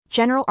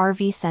General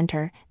RV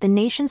Center, the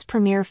nation's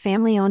premier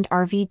family-owned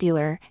RV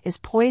dealer, is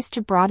poised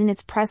to broaden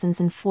its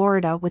presence in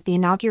Florida with the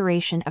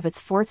inauguration of its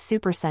fourth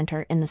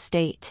Supercenter in the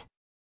state.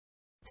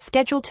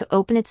 Scheduled to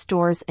open its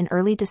doors in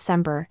early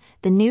December,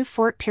 the new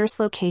Fort Pierce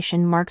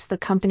location marks the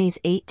company's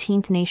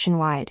 18th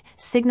nationwide,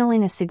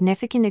 signaling a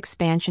significant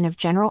expansion of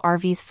General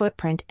RV's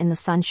footprint in the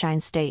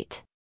Sunshine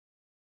State.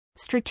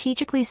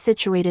 Strategically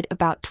situated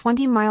about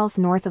 20 miles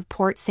north of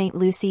Port St.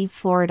 Lucie,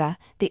 Florida,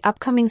 the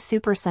upcoming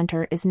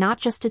Supercenter is not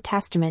just a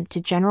testament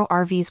to General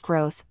RV's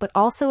growth but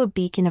also a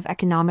beacon of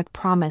economic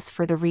promise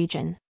for the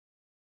region.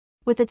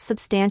 With its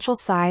substantial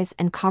size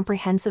and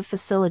comprehensive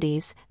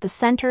facilities, the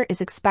center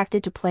is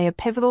expected to play a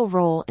pivotal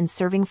role in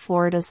serving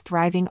Florida's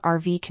thriving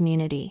RV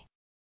community.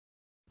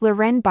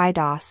 Loren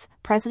Bidas,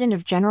 president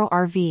of General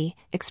RV,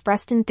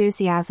 expressed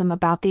enthusiasm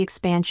about the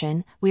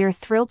expansion. "We are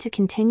thrilled to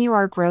continue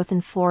our growth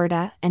in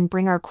Florida and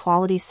bring our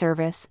quality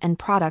service and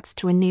products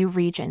to a new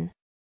region."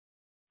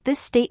 This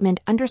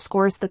statement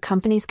underscores the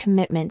company's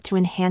commitment to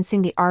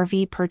enhancing the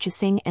RV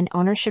purchasing and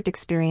ownership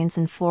experience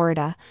in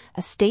Florida,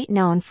 a state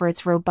known for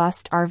its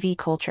robust RV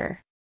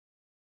culture.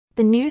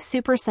 The new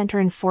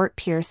Supercenter in Fort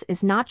Pierce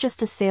is not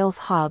just a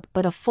sales hub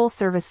but a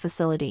full-service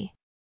facility.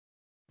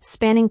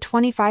 Spanning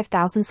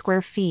 25,000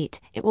 square feet,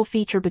 it will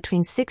feature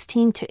between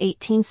 16 to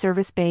 18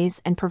 service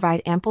bays and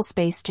provide ample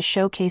space to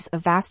showcase a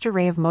vast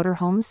array of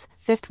motorhomes,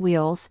 fifth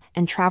wheels,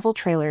 and travel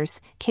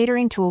trailers,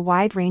 catering to a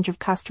wide range of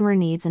customer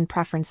needs and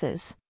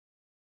preferences.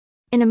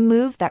 In a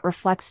move that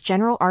reflects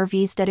General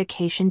RV's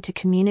dedication to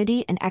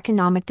community and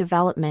economic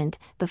development,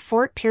 the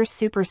Fort Pierce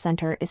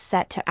Supercenter is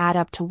set to add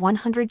up to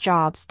 100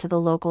 jobs to the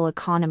local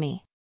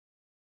economy.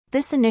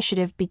 This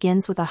initiative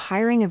begins with a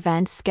hiring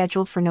event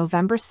scheduled for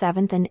November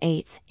 7th and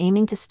 8th,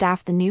 aiming to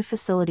staff the new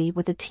facility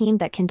with a team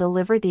that can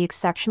deliver the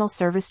exceptional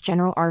service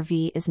General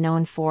RV is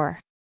known for.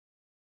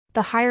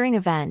 The hiring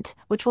event,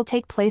 which will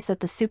take place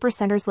at the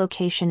Supercenter's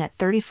location at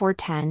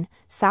 3410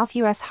 South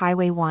US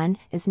Highway 1,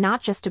 is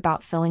not just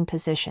about filling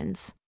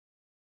positions.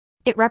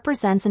 It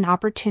represents an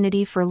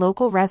opportunity for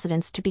local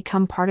residents to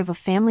become part of a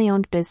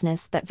family-owned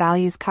business that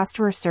values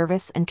customer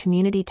service and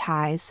community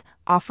ties,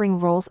 offering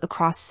roles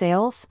across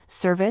sales,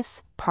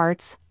 service,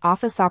 parts,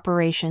 office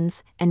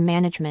operations, and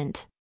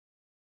management.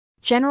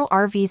 General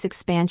RV's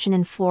expansion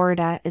in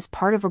Florida is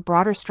part of a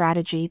broader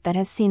strategy that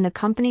has seen the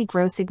company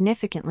grow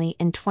significantly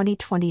in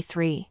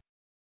 2023.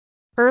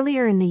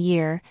 Earlier in the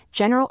year,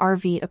 General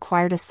RV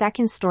acquired a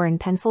second store in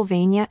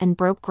Pennsylvania and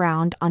broke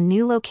ground on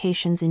new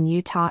locations in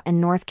Utah and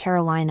North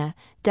Carolina,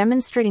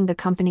 demonstrating the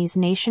company's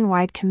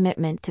nationwide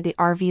commitment to the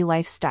RV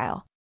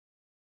lifestyle.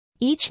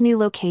 Each new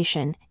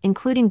location,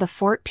 including the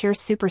Fort Pierce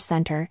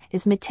Supercenter,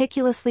 is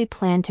meticulously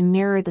planned to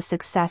mirror the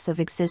success of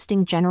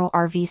existing General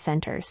RV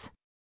centers.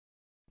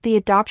 The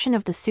adoption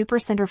of the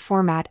Supercenter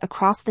format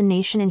across the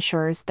nation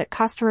ensures that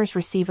customers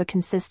receive a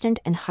consistent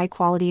and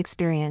high-quality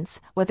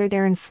experience, whether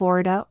they're in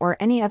Florida or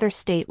any other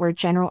state where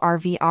General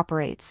RV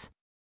operates.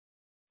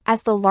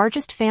 As the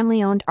largest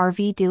family-owned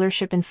RV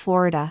dealership in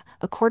Florida,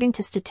 according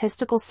to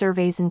Statistical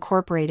Surveys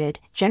Incorporated,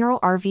 General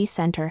RV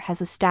Center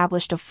has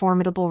established a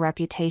formidable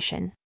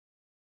reputation.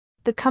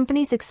 The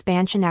company's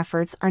expansion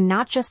efforts are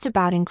not just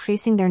about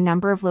increasing their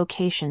number of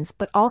locations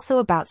but also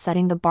about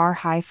setting the bar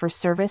high for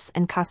service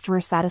and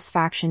customer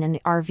satisfaction in the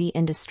RV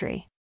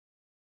industry.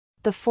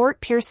 The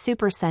Fort Pierce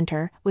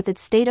Supercenter, with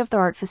its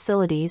state-of-the-art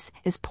facilities,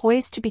 is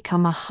poised to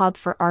become a hub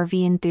for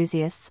RV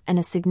enthusiasts and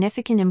a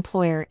significant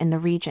employer in the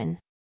region.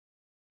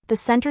 The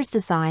center's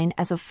design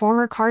as a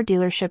former car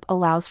dealership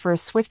allows for a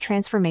swift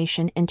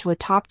transformation into a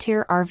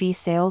top-tier RV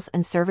sales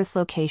and service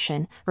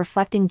location,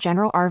 reflecting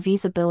General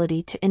RV's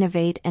ability to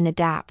innovate and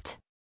adapt.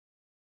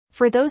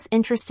 For those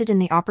interested in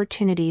the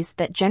opportunities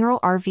that General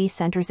RV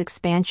Center's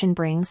expansion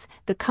brings,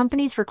 the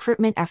company's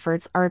recruitment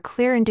efforts are a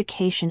clear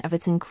indication of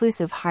its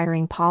inclusive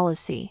hiring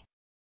policy.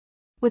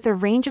 With a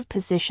range of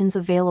positions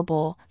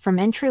available, from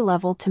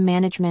entry-level to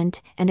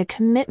management, and a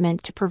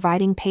commitment to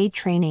providing paid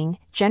training,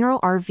 General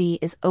RV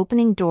is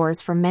opening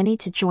doors for many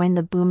to join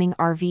the booming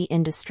RV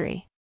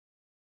industry.